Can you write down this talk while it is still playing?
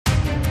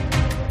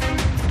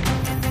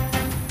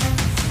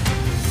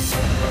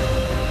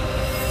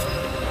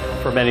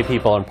For many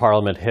people on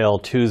Parliament Hill,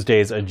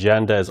 Tuesday's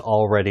agenda is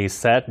already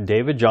set.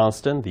 David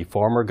Johnston, the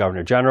former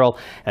Governor General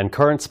and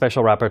current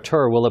Special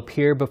Rapporteur, will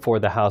appear before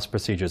the House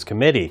Procedures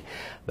Committee.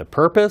 The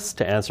purpose?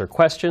 To answer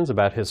questions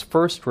about his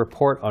first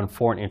report on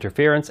foreign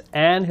interference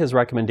and his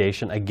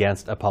recommendation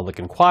against a public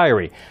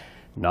inquiry.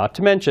 Not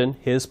to mention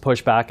his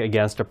pushback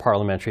against a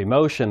parliamentary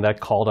motion that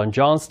called on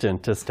Johnston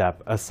to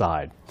step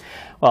aside.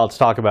 Well, to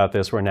talk about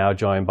this, we're now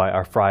joined by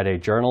our Friday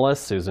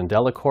journalist. Susan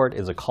Delacourt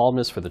is a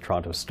columnist for the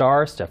Toronto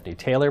Star, Stephanie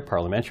Taylor,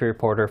 parliamentary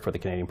reporter for the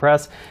Canadian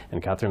Press,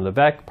 and Catherine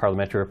Lévesque,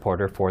 parliamentary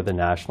reporter for the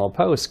National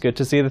Post. Good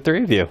to see the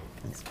three of you.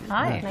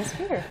 Hi, nice to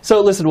be here.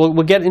 So listen, we'll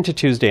get into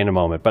Tuesday in a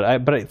moment,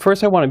 but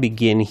first I want to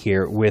begin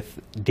here with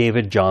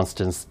David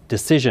Johnston's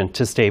decision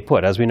to stay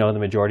put. As we know, the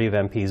majority of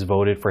MPs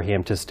voted for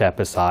him to step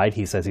aside.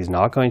 He says he's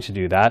not going to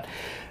do that.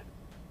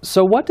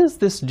 So what does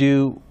this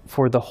do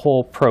for the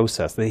whole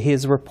process,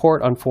 his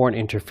report on foreign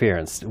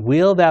interference?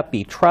 Will that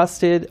be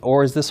trusted,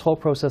 or is this whole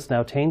process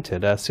now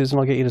tainted? Susan,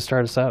 I'll get you to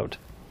start us out.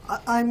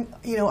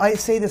 I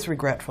say this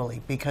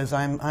regretfully because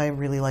I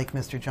really like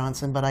Mr.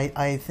 Johnston, but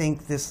I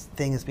think this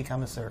thing has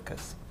become a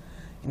circus,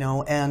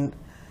 and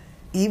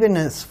even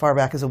as far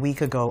back as a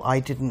week ago,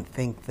 I didn't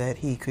think that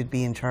he could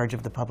be in charge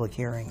of the public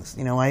hearings.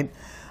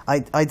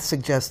 I'd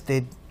suggest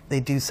they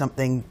do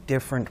something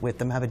different with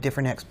them, have a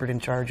different expert in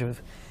charge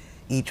of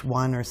each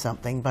one or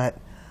something, but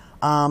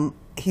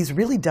he's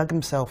really dug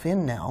himself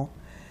in now,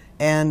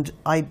 and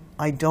I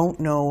don't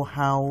know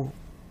how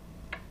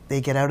they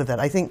get out of that.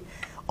 I think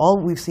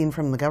all we've seen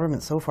from the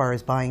government so far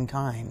is buying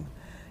time,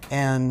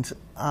 and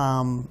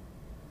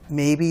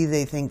maybe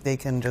they think they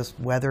can just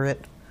weather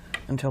it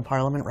until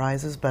Parliament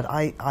rises, but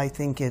I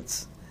think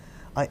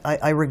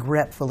I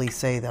regretfully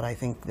say that I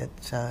think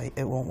that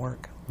it won't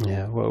work.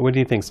 Yeah, what do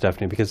you think,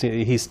 Stephanie? Because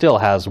he still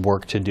has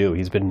work to do.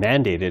 He's been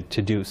mandated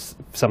to do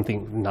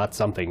something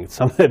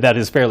that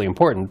is fairly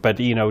important, but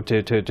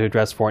to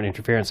address foreign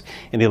interference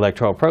in the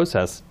electoral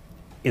process.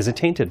 Is it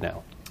tainted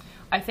now?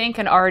 I think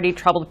an already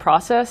troubled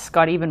process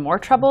got even more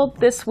troubled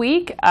this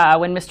week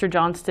when Mr.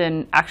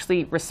 Johnston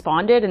actually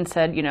responded and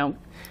said,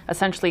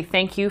 essentially,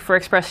 thank you for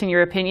expressing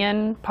your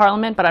opinion,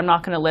 Parliament, but I'm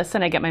not going to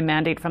listen. I get my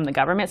mandate from the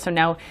government. So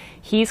now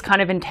he's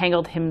kind of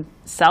entangled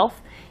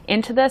himself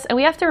into this. And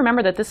we have to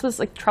remember that this was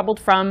a troubled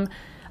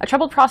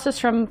process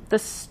from the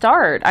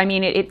start. I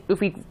mean, if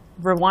we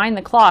rewind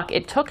the clock,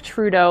 it took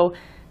Trudeau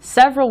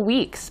several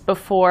weeks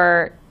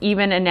before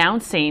even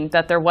announcing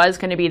that there was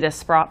going to be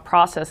this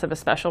process of a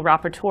special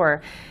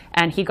rapporteur.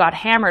 And he got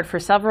hammered for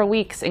several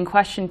weeks in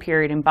question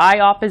period and by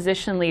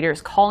opposition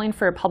leaders calling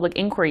for a public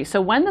inquiry.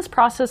 So when this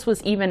process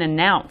was even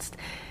announced,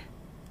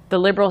 the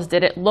Liberals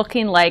did it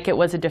looking like it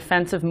was a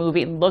defensive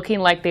movie, looking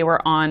like they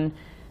were on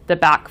the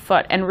back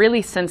foot. And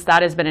really, since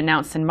that has been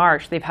announced in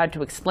March, they've had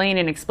to explain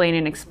and explain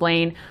and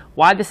explain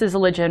why this is a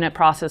legitimate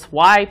process,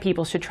 why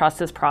people should trust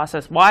this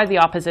process, why the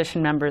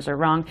opposition members are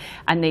wrong,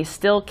 and they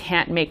still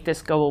can't make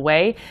this go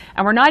away.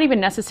 And we're not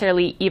even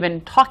necessarily even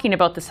talking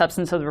about the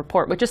substance of the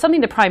report, which is something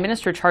the Prime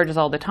Minister charges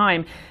all the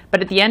time.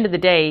 But at the end of the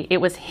day,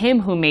 it was him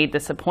who made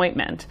this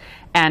appointment.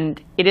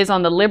 And it is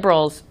on the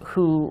Liberals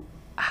who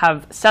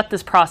have set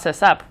this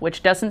process up,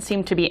 which doesn't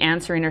seem to be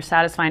answering or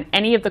satisfying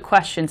any of the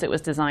questions it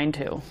was designed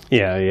to.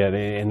 Yeah,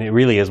 and it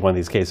really is one of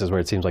these cases where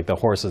it seems like the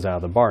horse is out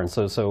of the barn.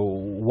 So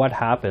what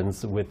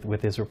happens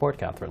with his report,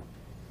 Catherine?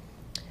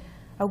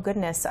 Oh,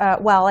 goodness.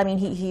 Well, I mean,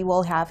 he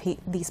will have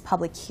these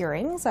public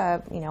hearings,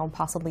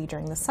 possibly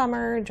during the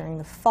summer, during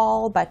the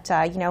fall. But,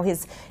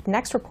 his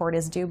next report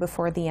is due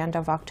before the end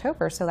of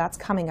October. So that's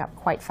coming up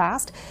quite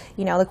fast.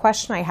 The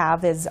question I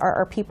have is,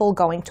 are people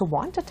going to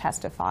want to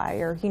testify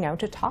or,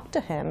 to talk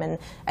to him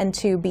and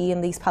to be in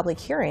these public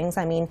hearings?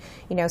 I mean,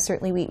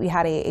 certainly we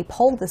had a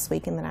poll this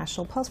week in the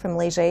National Post from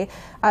Léger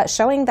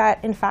showing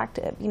that, in fact,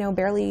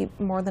 barely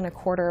more than a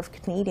quarter of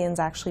Canadians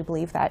actually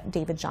believe that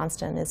David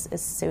Johnston is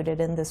suited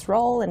in this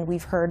role. And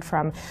we've heard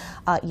from,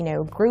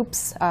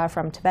 groups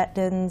from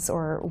Tibetans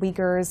or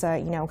Uyghurs,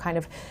 kind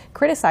of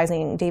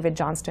criticizing David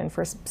Johnston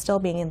for still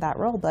being in that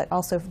role, but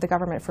also the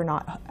government for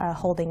not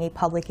holding a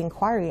public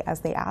inquiry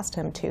as they asked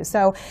him to.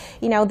 So,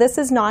 this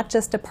is not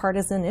just a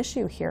partisan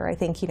issue here. I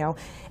think,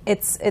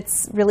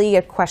 it's really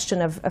a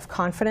question of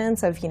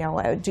confidence, of,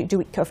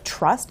 of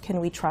trust. Can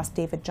we trust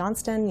David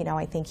Johnston?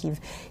 I think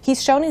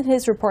he's shown in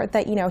his report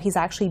that, he's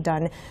actually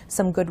done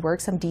some good work,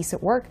 some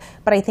decent work.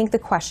 But I think the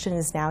question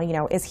is now,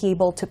 is he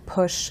able to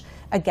push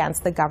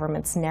against the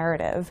government's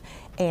narrative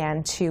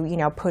and to,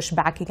 push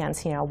back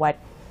against, what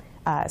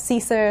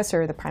CSIS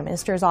or the Prime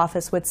Minister's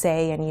office would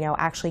say and,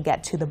 actually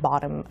get to the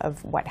bottom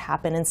of what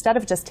happened instead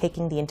of just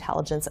taking the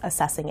intelligence,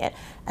 assessing it,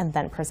 and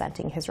then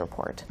presenting his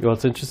report. Well,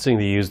 it's interesting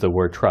to use the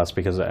word trust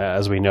because,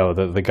 as we know,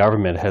 the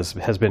government has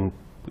been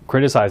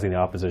criticizing the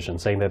opposition,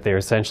 saying that they're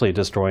essentially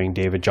destroying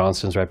David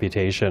Johnston's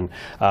reputation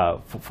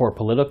for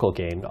political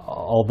gain,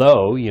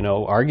 although,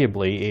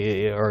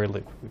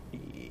 arguably,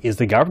 is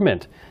the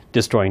government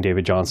destroying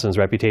David Johnston's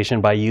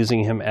reputation by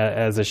using him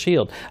as a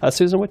shield?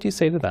 Susan, what do you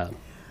say to that?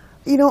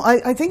 You know,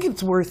 I think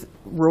it's worth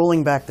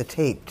rolling back the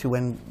tape to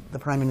when the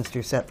Prime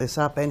Minister set this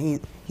up, and he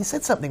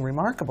said something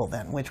remarkable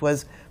then, which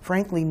was,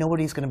 frankly,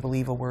 nobody's going to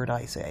believe a word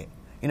I say.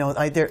 You know,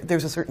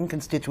 there's a certain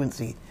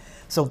constituency.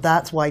 So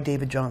that's why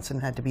David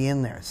Johnston had to be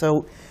in there.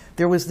 So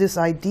there was this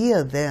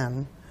idea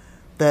then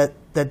that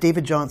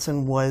David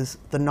Johnston was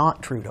the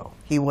not Trudeau.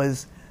 He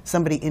was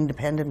somebody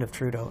independent of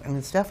Trudeau. And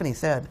as Stephanie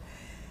said,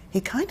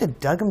 he kind of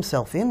dug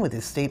himself in with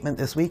his statement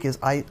this week is,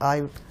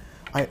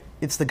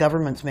 it's the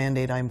government's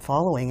mandate I'm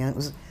following.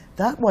 And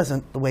that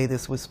wasn't the way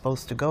this was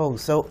supposed to go.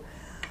 So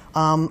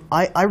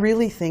I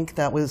really think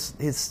that was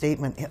his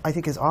statement. I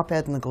think his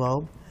op-ed in the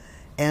Globe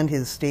and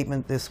his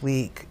statement this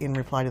week in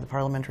reply to the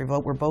parliamentary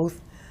vote were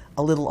both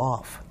a little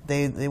off.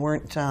 They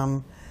weren't,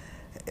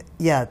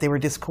 they were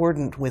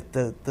discordant with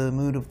the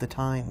mood of the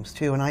times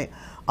too. And I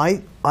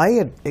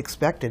had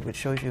expected, which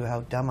shows you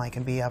how dumb I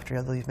can be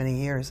after these many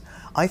years,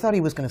 I thought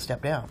he was going to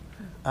step down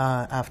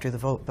after the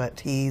vote, but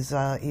he's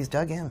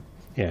dug in.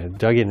 Yeah,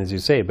 dug in, as you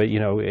say, but, you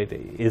know,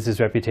 is his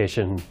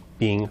reputation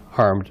being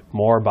harmed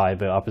more by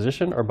the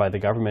opposition or by the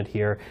government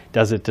here?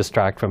 Does it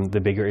distract from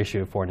the bigger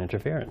issue of foreign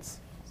interference?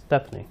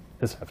 Stephanie,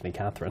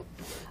 Catherine.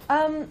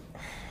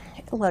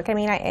 Look, I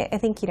mean, I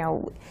think, you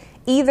know,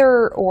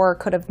 either or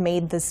could have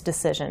made this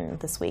decision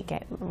this week,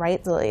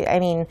 right? I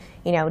mean,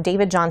 you know,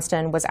 David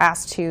Johnston was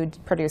asked to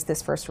produce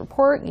this first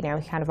report. You know,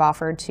 he kind of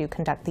offered to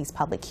conduct these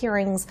public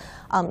hearings.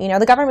 You know,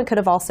 the government could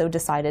have also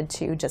decided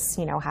to just,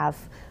 you know,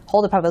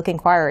 hold a public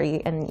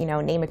inquiry and, you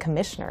know, name a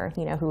commissioner,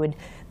 you know, who would,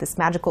 this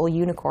magical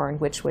unicorn,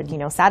 which would, you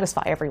know,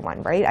 satisfy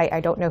everyone, right? I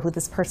don't know who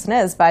this person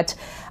is, but,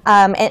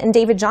 and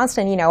David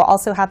Johnston, you know,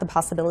 also had the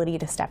possibility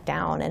to step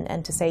down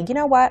and to say, you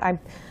know what,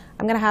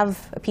 I'm going to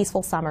have a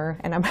peaceful summer,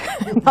 and I'm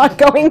not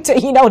going to,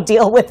 you know,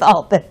 deal with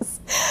all this.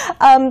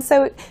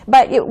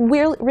 But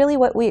really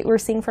what we're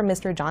seeing from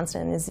Mr.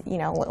 Johnston is, you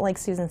know, like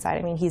Susan said,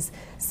 I mean, he's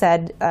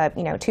said,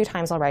 you know, 2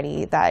 times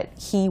already that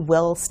he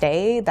will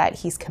stay, that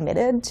he's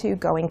committed to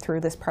going through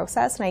this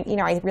process. And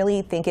I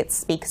really think it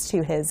speaks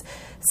to his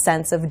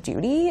sense of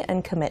duty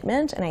and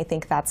commitment. And I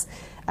think that's,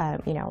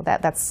 you know,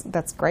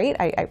 that's great.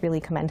 I really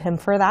commend him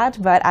for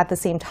that. But at the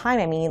same time,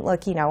 I mean,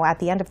 look, you know, at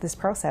the end of this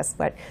process,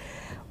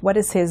 what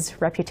is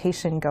his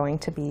reputation going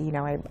to be? You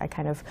know, I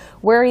kind of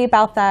worry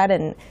about that,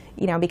 and,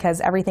 you know,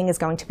 because everything is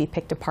going to be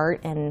picked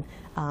apart, and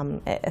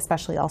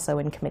especially also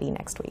in committee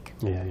next week.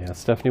 Yeah.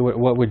 Stephanie,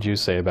 what would you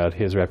say about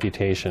his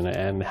reputation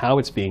and how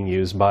it's being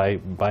used by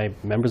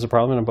members of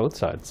Parliament on both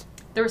sides?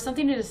 There was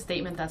something in his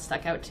statement that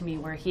stuck out to me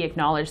where he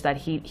acknowledged that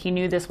he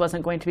knew this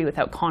wasn't going to be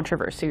without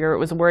controversy, or it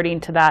was wording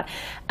to that.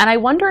 And I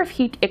wonder if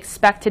he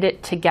expected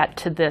it to get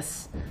to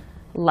this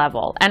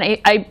level.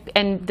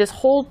 And this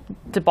whole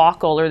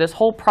debacle, or this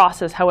whole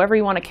process, however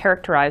you want to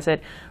characterize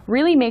it,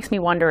 really makes me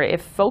wonder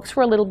if folks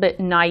were a little bit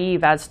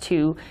naive as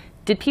to,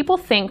 did people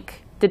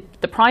think, did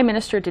the Prime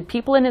Minister, did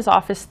people in his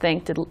office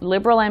think, did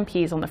Liberal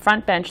MPs on the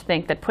front bench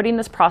think that putting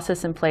this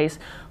process in place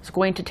was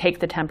going to take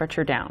the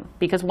temperature down?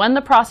 Because when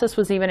the process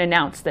was even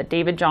announced that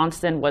David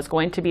Johnston was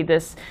going to be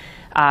this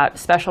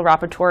special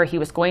rapporteur, he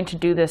was going to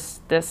do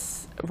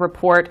this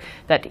report,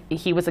 that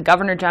he was a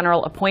Governor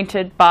General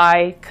appointed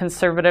by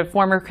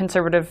former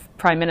Conservative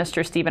Prime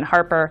Minister Stephen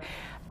Harper,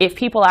 if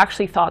people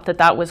actually thought that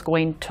that was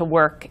going to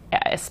work,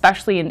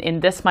 especially in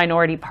this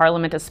minority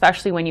parliament,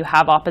 especially when you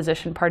have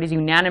opposition parties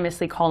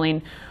unanimously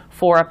calling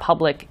for a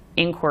public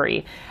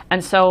inquiry.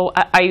 And so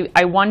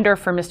I wonder,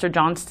 for Mr.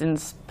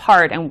 Johnston's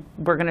part, and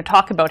we're going to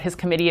talk about his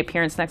committee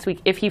appearance next week,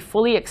 if he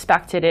fully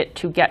expected it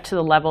to get to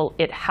the level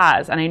it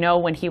has. And I know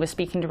when he was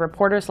speaking to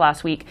reporters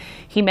last week,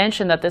 he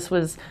mentioned that this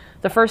was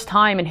the first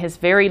time in his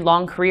very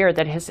long career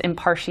that his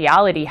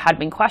impartiality had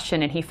been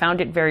questioned, and he found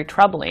it very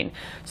troubling.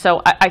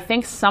 So I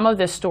think some of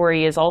this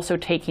story is also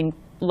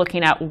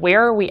looking at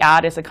where are we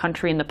at as a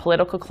country in the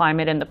political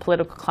climate and the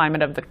political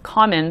climate of the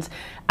Commons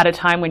at a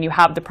time when you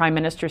have the Prime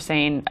Minister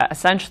saying,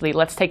 essentially,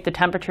 let's take the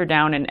temperature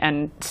down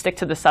and stick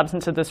to the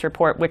substance of this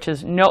report, which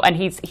is and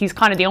he's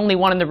kind of the only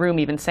one in the room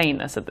even saying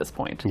this at this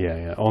point.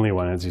 Yeah, only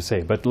one, as you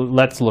say. But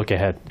let's look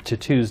ahead to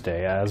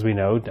Tuesday. As we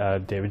know,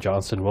 David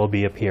Johnston will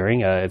be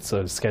appearing. It's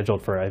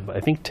scheduled for, I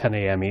think, 10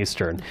 a.m.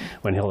 Eastern,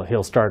 when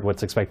he'll start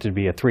what's expected to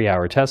be a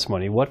 3-hour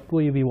testimony. What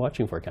will you be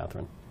watching for,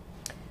 Catherine?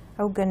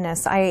 Oh,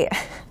 goodness. I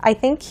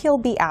think he'll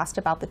be asked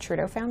about the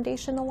Trudeau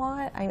Foundation a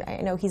lot. I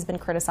know he's been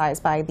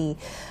criticized by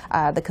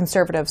the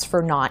Conservatives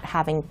for not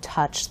having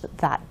touched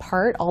that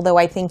part. Although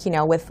I think, you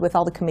know, with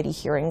all the committee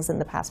hearings in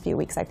the past few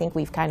weeks, I think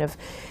we've kind of,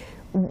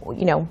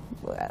 you know,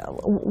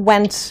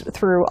 went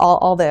through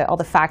all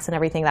the facts and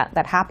everything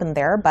that happened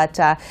there. But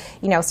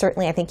you know,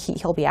 certainly I think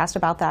he'll be asked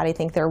about that. I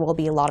think there will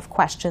be a lot of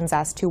questions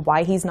as to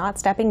why he's not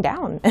stepping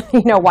down.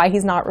 You know, why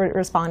he's not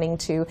responding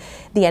to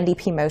the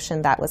NDP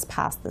motion that was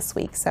passed this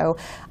week. So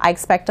I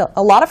expect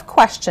a lot of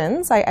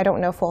questions. I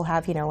don't know if we'll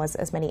have, you know,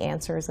 as many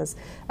answers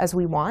as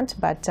we want.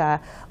 But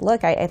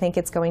look, I think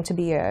it's going to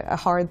be a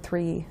hard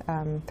 3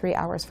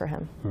 hours for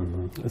him.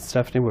 Mm-hmm.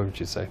 Stephanie, what would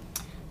you say?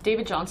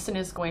 David Johnston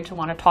is going to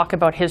want to talk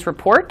about his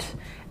report,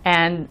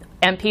 and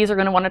MPs are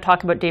going to want to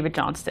talk about David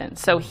Johnston.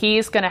 So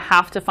he's going to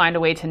have to find a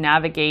way to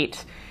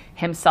navigate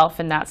himself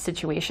in that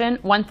situation.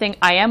 One thing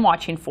I am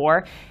watching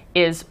for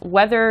is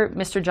whether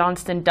Mr.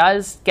 Johnston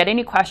does get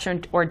any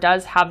question or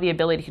does have the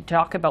ability to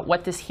talk about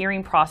what this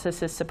hearing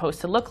process is supposed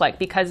to look like.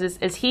 Because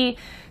as he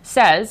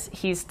says,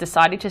 he's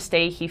decided to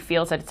stay, he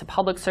feels that it's a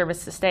public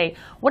service to stay.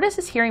 What is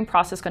this hearing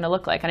process going to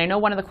look like? And I know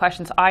one of the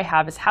questions I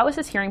have is, how is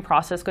this hearing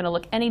process going to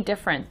look any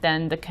different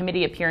than the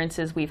committee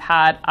appearances we've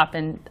had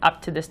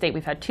up to this date?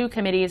 We've had 2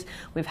 committees,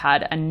 we've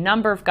had a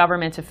number of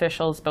government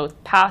officials,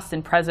 both past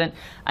and present,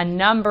 a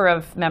number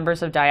of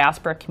members of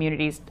diaspora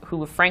communities who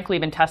have frankly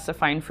been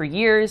testifying for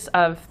years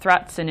of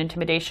threats and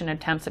intimidation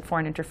attempts at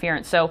foreign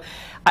interference. So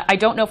I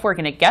don't know if we're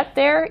going to get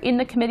there in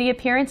the committee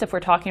appearance if we're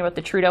talking about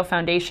the Trudeau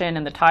Foundation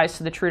and the ties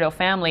to the Trudeau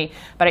family,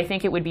 but I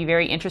think it would be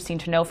very interesting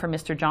to know from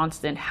Mr.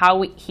 Johnston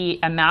how he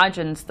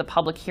imagines the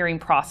public hearing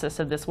process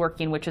of this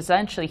working, which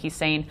essentially he's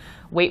saying,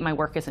 wait, my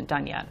work isn't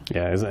done yet.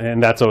 Yeah,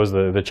 and that's always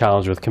the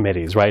challenge with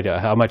committees, right?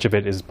 How much of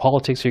it is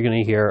politics you're going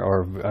to hear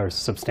or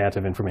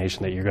substantive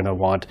information that you're going to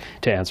want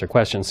to answer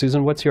questions?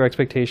 Susan, what's your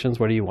expectations?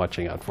 What are you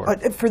watching out for?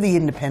 For the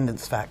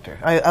independence factor.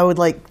 I would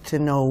like to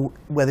know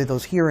whether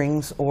those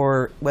hearings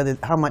or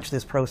how much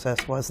this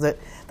process was. That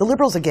the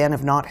Liberals, again,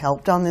 have not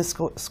helped on this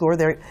score.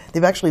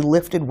 They've actually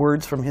lifted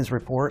words from his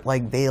report,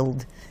 like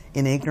veiled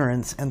in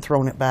ignorance, and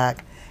thrown it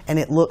back. And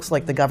it looks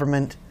like the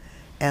government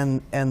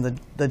and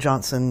the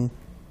Johnson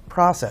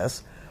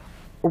process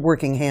are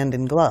working hand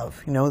in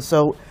glove.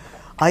 So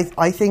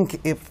I think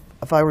if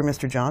I were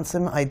Mr.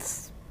 Johnston, I'd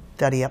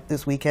study up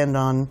this weekend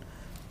on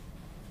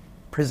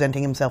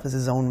presenting himself as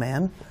his own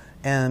man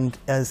and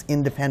as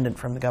independent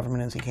from the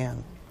government as he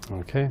can.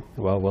 Okay,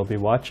 well, we'll be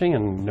watching,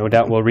 and no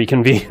doubt we'll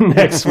reconvene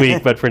next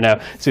week. But for now,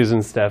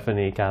 Susan,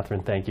 Stephanie,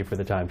 Catherine, thank you for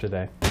the time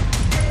today.